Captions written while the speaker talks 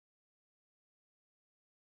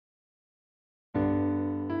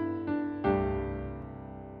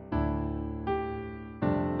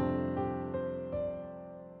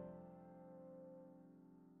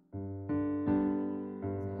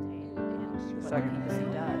Second,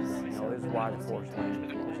 PEC does. you know, there's wide forest land,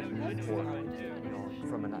 which is important, you know,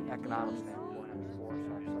 from an economic standpoint. I mean, forests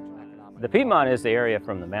are such an economic. The Piedmont is the area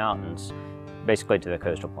from the mountains basically to the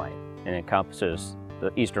coastal plain, and encompasses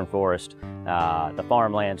the eastern forest, the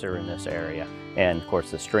farmlands are in this area, and of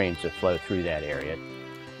course the streams that flow through that area.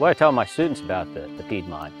 What I tell my students about the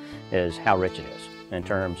Piedmont is how rich it is in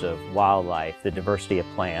terms of wildlife, the diversity of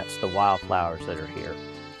plants, the wildflowers that are here.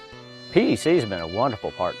 PEC has been a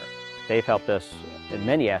wonderful partner. They've helped us in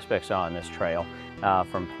many aspects on this trail,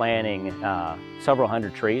 from planting several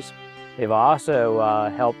hundred trees. They've also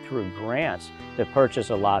helped through grants to purchase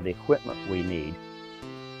a lot of the equipment we need.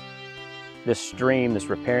 This stream, this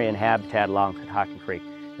riparian habitat along Catoctin Creek,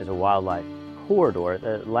 is a wildlife corridor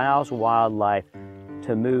that allows wildlife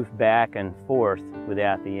to move back and forth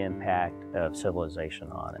without the impact of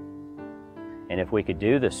civilization on it. And if we could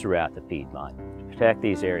do this throughout the Piedmont, protect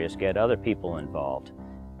these areas, get other people involved,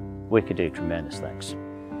 we could do tremendous things.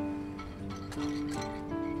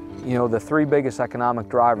 You know, the three biggest economic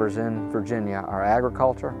drivers in Virginia are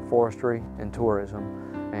agriculture, forestry, and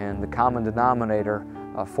tourism. And the common denominator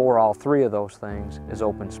for all three of those things is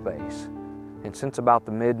open space. And since about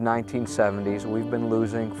the mid-1970s, we've been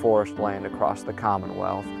losing forest land across the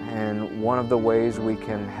Commonwealth. And one of the ways we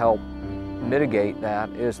can help mitigate that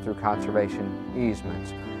is through conservation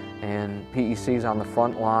easements. And PEC's on the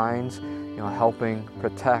front lines, you know, helping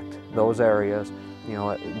protect those areas, you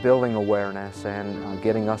know, building awareness and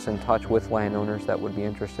getting us in touch with landowners that would be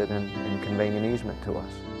interested in conveying an easement to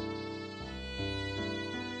us.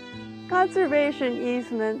 Conservation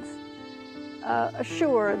easements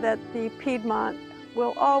assure that the Piedmont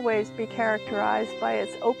will always be characterized by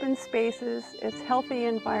its open spaces, its healthy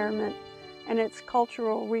environment, and its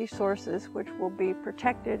cultural resources, which will be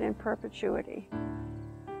protected in perpetuity.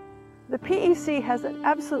 The PEC has an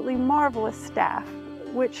absolutely marvelous staff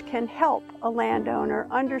which can help a landowner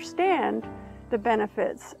understand the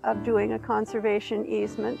benefits of doing a conservation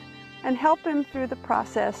easement and help him through the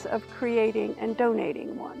process of creating and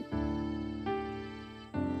donating one.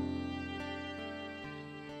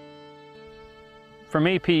 For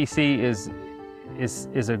me, PEC is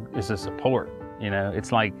a support. You know,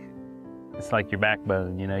 it's like your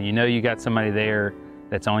backbone. You know you got somebody there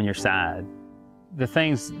that's on your side. The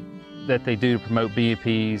things that they do to promote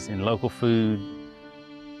BEPs and local food,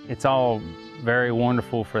 it's all very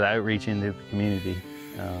wonderful for the outreach into the community,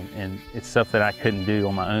 and it's stuff that I couldn't do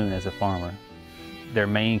on my own as a farmer. Their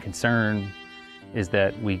main concern is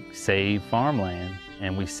that we save farmland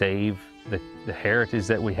and we save the heritage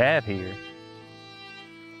that we have here.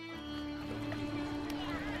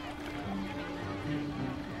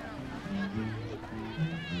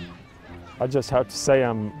 I just have to say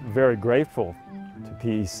I'm very grateful to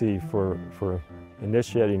PEC for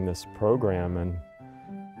initiating this program and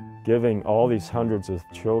giving all these hundreds of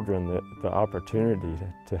children the opportunity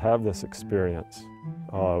to have this experience.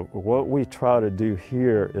 What we try to do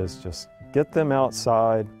here is just get them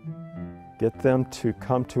outside, get them to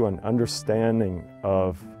come to an understanding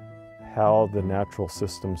of how the natural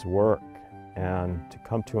systems work, and to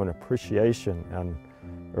come to an appreciation and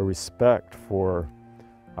a respect for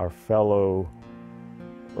our fellow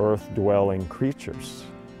earth-dwelling creatures.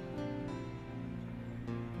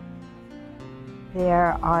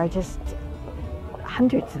 There are just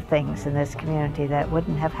hundreds of things in this community that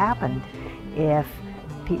wouldn't have happened if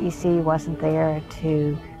PEC wasn't there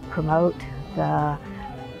to promote the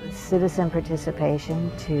citizen participation,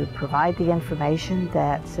 to provide the information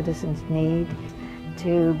that citizens need,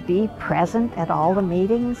 to be present at all the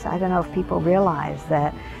meetings. I don't know if people realize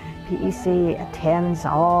that PEC attends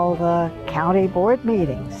all the county board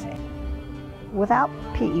meetings. Without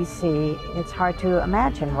PEC, it's hard to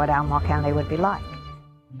imagine what Albemarle County would be like.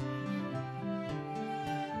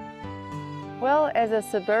 Well, as a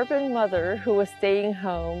suburban mother who was staying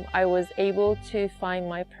home, I was able to find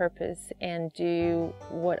my purpose and do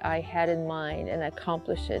what I had in mind and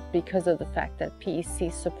accomplish it because of the fact that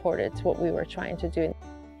PEC supported what we were trying to do.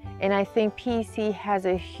 And I think PEC has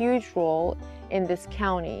a huge role in this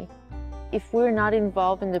county. If we're not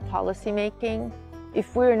involved in the policy making,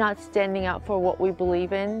 if we're not standing out for what we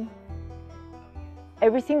believe in,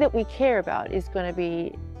 everything that we care about is going to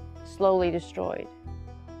be slowly destroyed.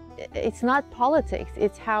 It's not politics,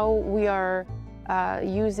 it's how we are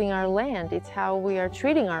using our land, it's how we are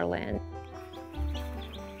treating our land.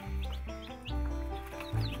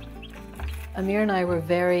 Amir and I were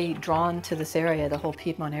very drawn to this area, the whole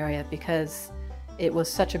Piedmont area, because it was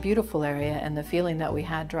such a beautiful area, and the feeling that we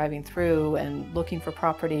had driving through and looking for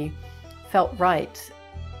property felt right.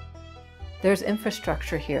 There's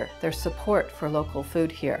infrastructure here, there's support for local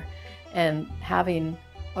food here, and having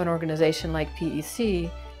an organization like PEC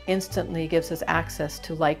instantly gives us access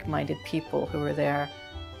to like-minded people who are there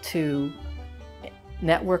to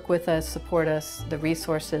network with us, support us, the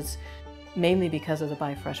resources, mainly because of the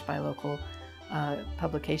Buy Fresh, Buy Local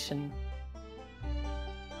publication.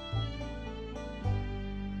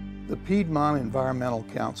 The Piedmont Environmental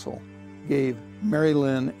Council gave Mary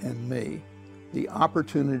Lynn and me the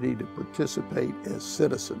opportunity to participate as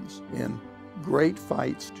citizens in great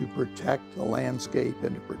fights to protect the landscape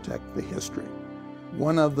and to protect the history.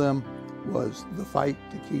 One of them was the fight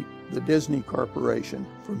to keep the Disney Corporation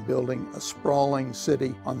from building a sprawling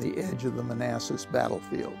city on the edge of the Manassas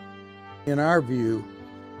battlefield. In our view,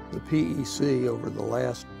 the PEC over the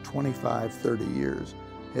last 25-30 years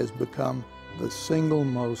has become the single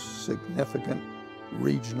most significant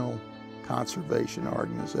regional conservation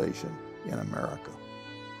organization in America,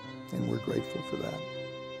 and we're grateful for that.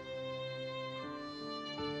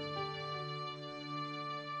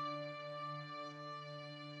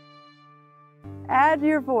 Add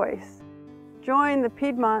your voice. Join the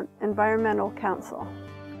Piedmont Environmental Council.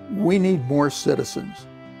 We need more citizens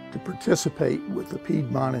to participate with the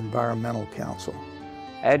Piedmont Environmental Council.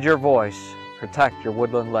 Add your voice. Protect your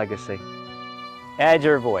woodland legacy. Add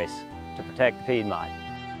your voice to protect the Piedmont.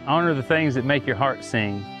 Honor the things that make your heart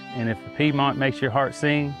sing, and if the Piedmont makes your heart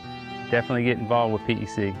sing, definitely get involved with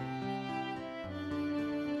PEC.